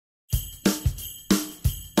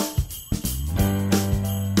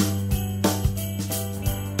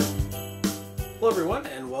everyone,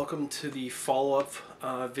 and welcome to the follow-up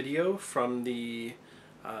video from the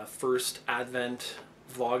first Advent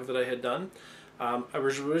vlog that I had done. I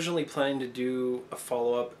was originally planning to do a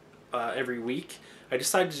follow-up every week. I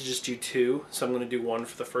decided to just do two, so I'm going to do one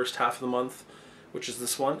for the first half of the month, which is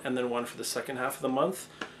this one, and then one for the second half of the month.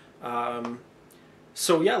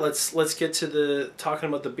 So yeah, let's get to the talking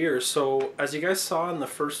about the beers. So as you guys saw in the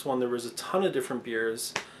first one, there was a ton of different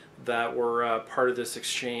beers that were part of this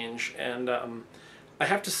exchange, and I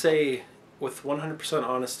have to say with 100%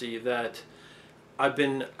 honesty that I've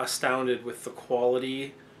been astounded with the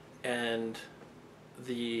quality and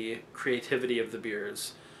the creativity of the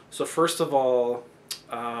beers. So first of all,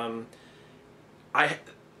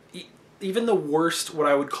 even the worst, what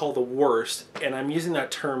I would call the worst, and I'm using that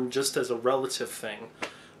term just as a relative thing,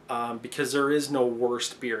 because there is no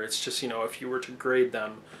worst beer. It's just, you know, if you were to grade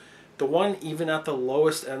them, the one even at the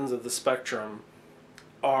lowest ends of the spectrum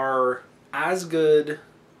are as good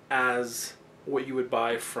as what you would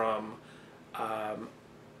buy from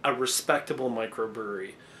a respectable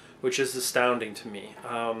microbrewery, which is astounding to me.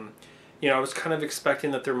 You know, I was kind of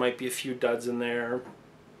expecting that there might be a few duds in there,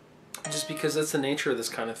 just because that's the nature of this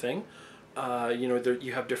kind of thing. You know,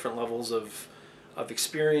 you have different levels of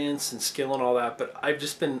experience and skill and all that, but I've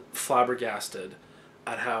just been flabbergasted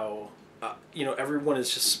at how you know, everyone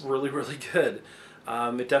is just really, really good.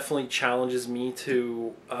 It definitely challenges me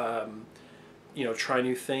to you know, try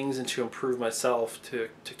new things and to improve myself to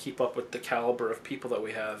keep up with the caliber of people that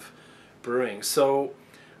we have brewing. So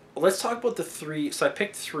let's talk about the three. So I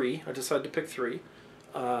picked three. I decided to pick three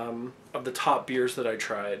of the top beers that I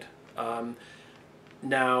tried.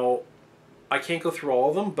 Now, I can't go through all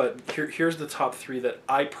of them, but here's the top three that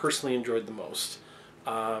I personally enjoyed the most.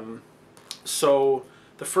 So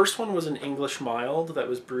the first one was an English mild that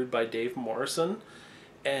was brewed by Dave Morrison,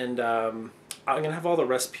 and I'm going to have all the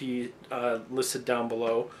recipe listed down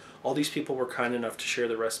below. All these people were kind enough to share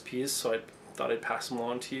the recipes, so I thought I'd pass them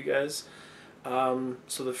along to you guys.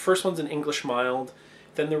 So the first one's an English mild.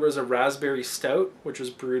 Then there was a raspberry stout, which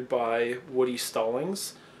was brewed by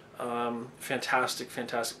Stallings. Fantastic,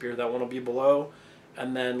 fantastic beer. That one will be below.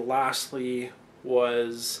 And then lastly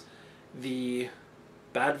was the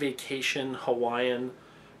Bad Vacation Hawaiian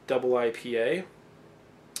double IPA,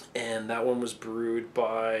 and that one was brewed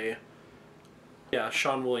by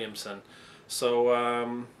Sean Williamson.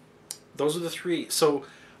 So those are the three. So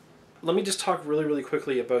let me just talk really, really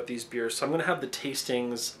quickly about these beers. So I'm going to have the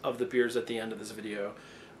tastings of the beers at the end of this video.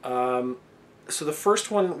 So the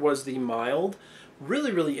first one was the mild.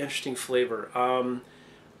 Really, really interesting flavor.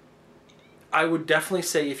 I would definitely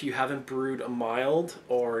say if you haven't brewed a mild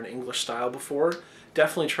or an English style before,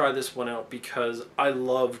 definitely try this one out, because I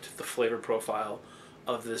loved the flavor profile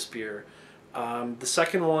of this beer. The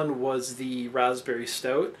second one was the raspberry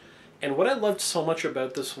stout, and what I loved so much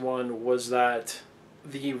about this one was that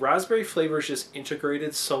the raspberry flavors just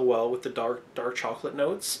integrated so well with the dark chocolate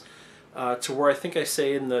notes, to where I think I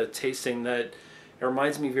say in the tasting that it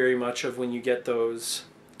reminds me very much of when you get those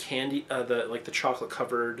candy, like the chocolate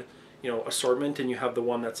covered, you know, assortment, and you have the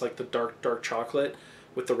one that's like the dark chocolate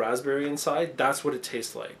with the raspberry inside. That's what it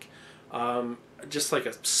tastes like. Just like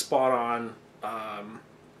a spot on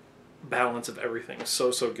balance of everything.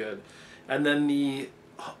 So good. And then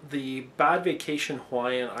the Bad Vacation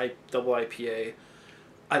Hawaiian double IPA,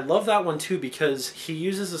 I love that one too, because he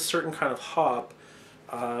uses a certain kind of hop,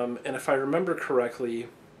 and if I remember correctly,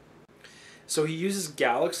 so he uses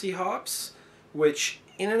Galaxy hops, which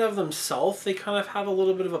in and of themselves, they kind of have a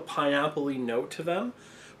little bit of a pineapple-y note to them,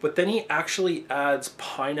 but then he actually adds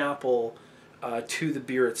pineapple to the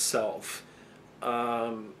beer itself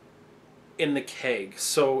in the keg.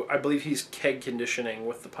 So I believe he's keg conditioning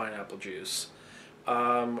with the pineapple juice,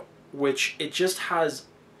 which it just has,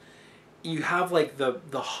 you have like the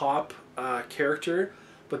hop character,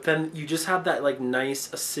 but then you just have that like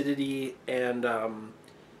nice acidity and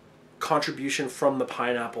contribution from the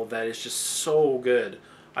pineapple that is just so good.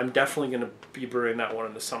 I'm definitely going to be brewing that one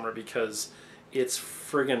in the summer because it's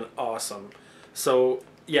friggin' awesome. So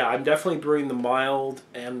yeah, I'm definitely brewing the mild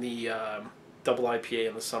and the double IPA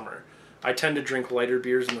in the summer. I tend to drink lighter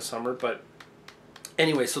beers in the summer, but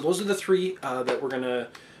anyway, so those are the three that we're going to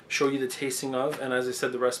show you the tasting of, and as I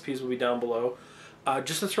said, the recipes will be down below.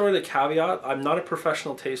 Just to throw in a caveat, I'm not a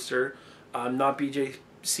professional taster. I'm not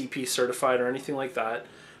BJCP certified or anything like that.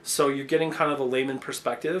 So you're getting kind of a layman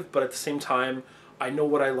perspective, but at the same time, I know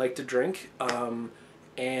what I like to drink,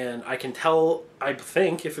 and I can tell, I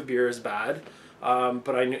think, if a beer is bad,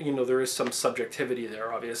 but I know, you know, there is some subjectivity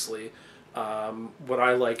there, obviously. What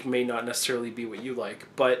I like may not necessarily be what you like,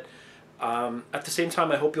 but At the same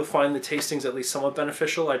time, I hope you'll find the tastings at least somewhat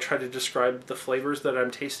beneficial. I try to describe the flavors that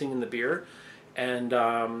I'm tasting in the beer, and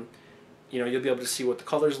you know, you'll be able to see what the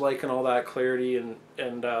color's like and all that, clarity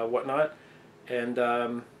and whatnot.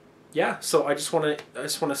 And yeah, so I just want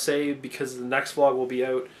to say, because the next vlog will be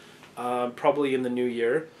out probably in the new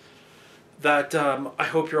year, that I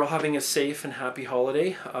hope you're all having a safe and happy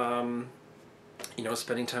holiday. You know,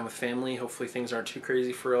 spending time with family. Hopefully things aren't too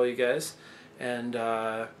crazy for all you guys. And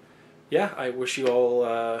yeah, I wish you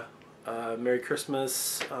all Merry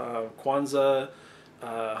Christmas, Kwanzaa,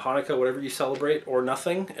 Hanukkah, whatever you celebrate, or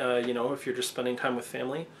nothing. You know, if you're just spending time with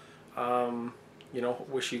family. You know,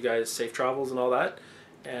 wish you guys safe travels and all that.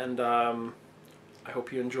 And I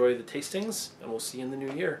hope you enjoy the tastings, and we'll see you in the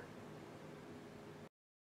new year.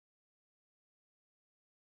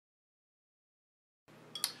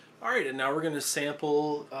 Alright, and now we're going to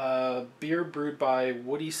sample beer brewed by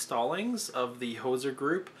Woody Stallings of the Hoser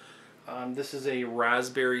Group. This is a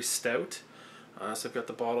raspberry stout. So I've got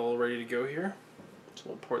the bottle ready to go here. So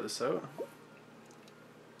we'll pour this out.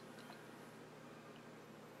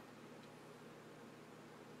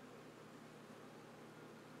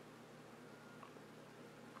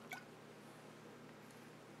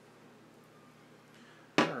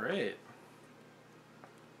 Alright.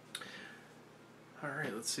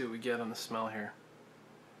 Alright, let's see what we get on the smell here.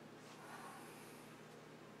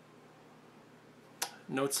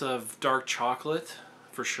 Notes of dark chocolate,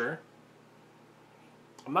 for sure.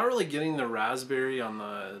 I'm not really getting the raspberry on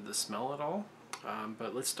the smell at all,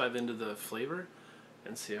 but let's dive into the flavor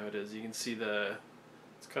and see how it is. You can see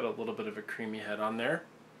it's got a little bit of a creamy head on there.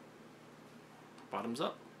 Bottoms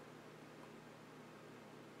up.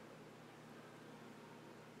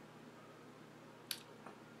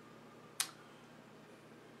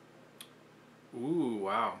 Ooh,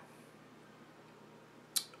 wow.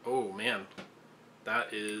 Oh man,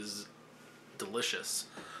 that is delicious.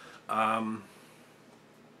 Wow.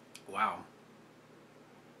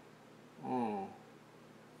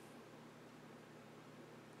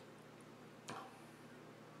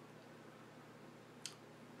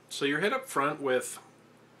 So you're hit up front with,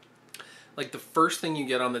 like, the first thing you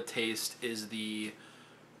get on the taste is the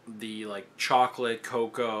like chocolate,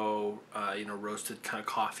 cocoa, you know, roasted kind of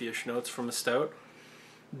coffee-ish notes from a stout.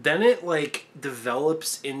 Then it like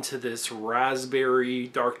develops into this raspberry,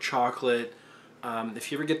 dark chocolate.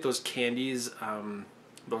 If you ever get those candies,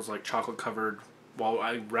 those like chocolate covered,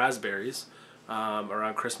 raspberries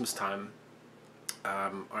around Christmas time. I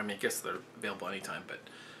mean, I guess they're available anytime, but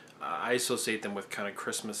I associate them with kind of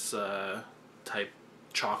Christmas type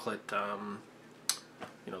chocolate.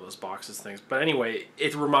 You know, those boxes things. But anyway,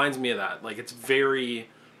 it reminds me of that. Like, it's really,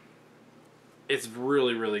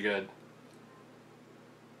 really good.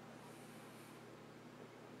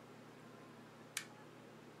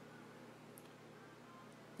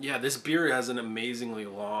 Yeah, this beer has an amazingly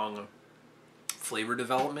long flavor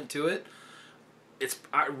development to it. It's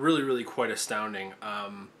really, really quite astounding.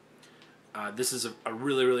 This is a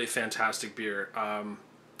really, really fantastic beer.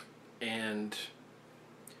 And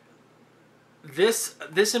this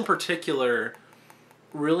in particular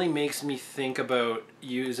really makes me think about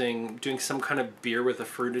doing some kind of beer with a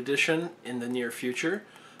fruit addition in the near future,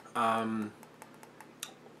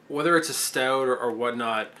 whether it's a stout or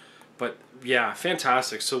whatnot. But yeah,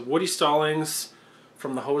 fantastic. So Woody Stallings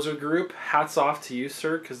from the Hoser Group, hats off to you,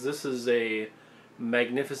 sir, because this is a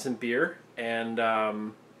magnificent beer. And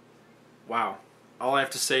wow, all I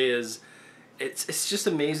have to say is it's just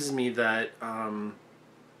amazes me that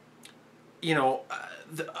you know,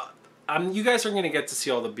 you guys are going to get to see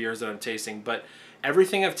all the beers that I'm tasting, but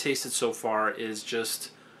everything I've tasted so far is just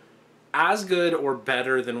as good or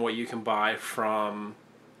better than what you can buy from,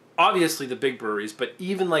 obviously, the big breweries, but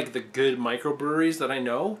even like the good microbreweries that I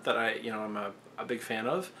know, that I'm a big fan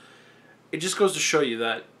of. It just goes to show you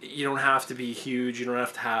that you don't have to be huge, you don't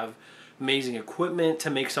have to have amazing equipment to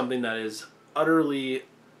make something that is utterly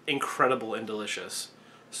incredible and delicious.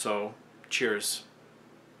 So, cheers.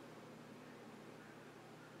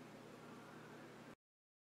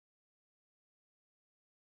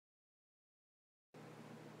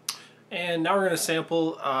 And now we're going to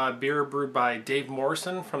sample beer brewed by Dave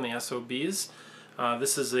Morrison from the SOBs.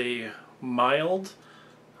 This is a mild,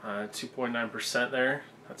 2.9% there.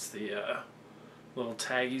 That's the little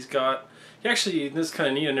tag he's got. This is kind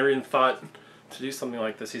of neat. I never even thought to do something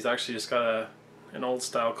like this. He's actually just got an old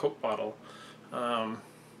style Coke bottle.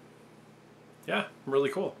 Yeah, really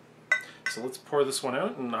cool. So let's pour this one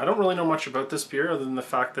out. And I don't really know much about this beer other than the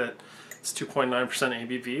fact that it's 2.9%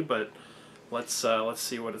 ABV, but let's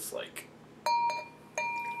see what it's like.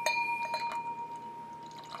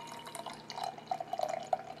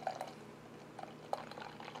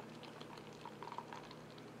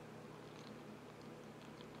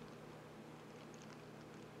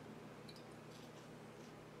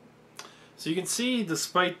 So you can see,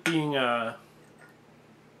 despite being a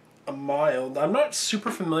mild, I'm not super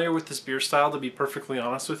familiar with this beer style, to be perfectly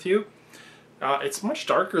honest with you. It's much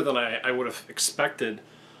darker than I would have expected,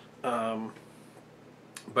 but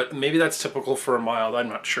maybe that's typical for a mild, I'm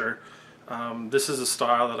not sure. This is a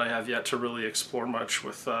style that I have yet to really explore much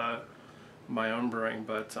with my own brewing,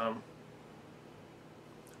 but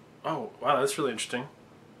oh wow, that's really interesting.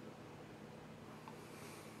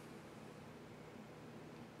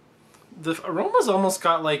 The aroma's almost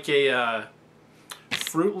got like a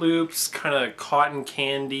Fruit Loops, kind of cotton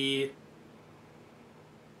candy.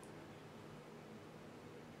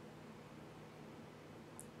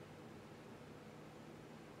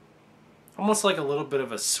 Almost like a little bit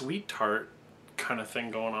of a sweet tart kind of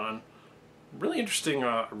thing going on. Really interesting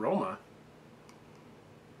aroma.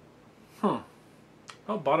 Well,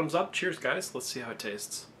 bottoms up. Cheers, guys. Let's see how it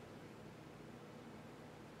tastes.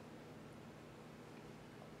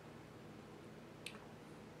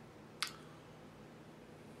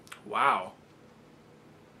 Wow.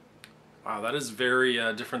 Wow, that is very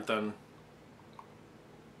different than...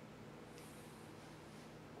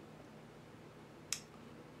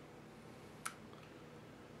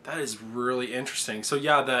 That is really interesting. So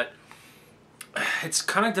yeah, that... It's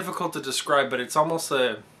kind of difficult to describe, but it's almost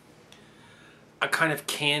a kind of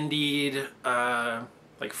candied,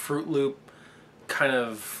 like Fruit Loop, kind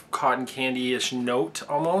of cotton candy-ish note,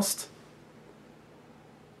 almost.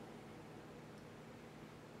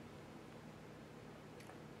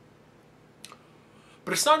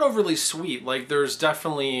 But it's not overly sweet. Like, there's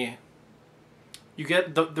definitely... You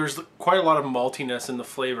get... there's quite a lot of maltiness in the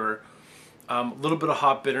flavor. A little bit of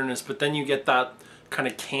hop bitterness, but then you get that kind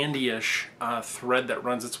of candy-ish thread that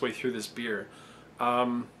runs its way through this beer.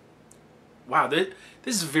 Wow, this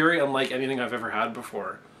is very unlike anything I've ever had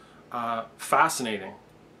before. Fascinating.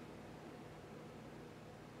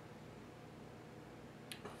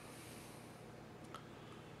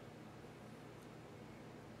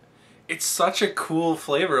 It's such a cool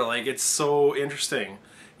flavor. Like, it's so interesting.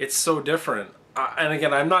 It's so different. And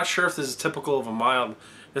again, I'm not sure if this is typical of a mild.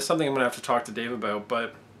 It's something I'm gonna have to talk to Dave about,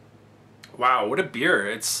 but wow, what a beer.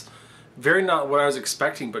 It's very not what I was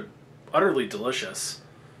expecting, but utterly delicious.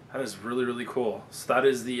 That is really, really cool. So that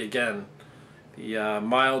is the, again, the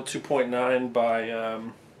mild 2.9 by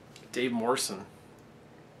Dave Morrison.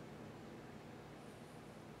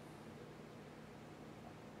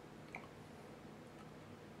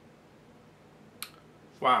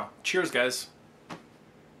 Wow. Cheers, guys.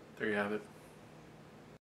 There you have it.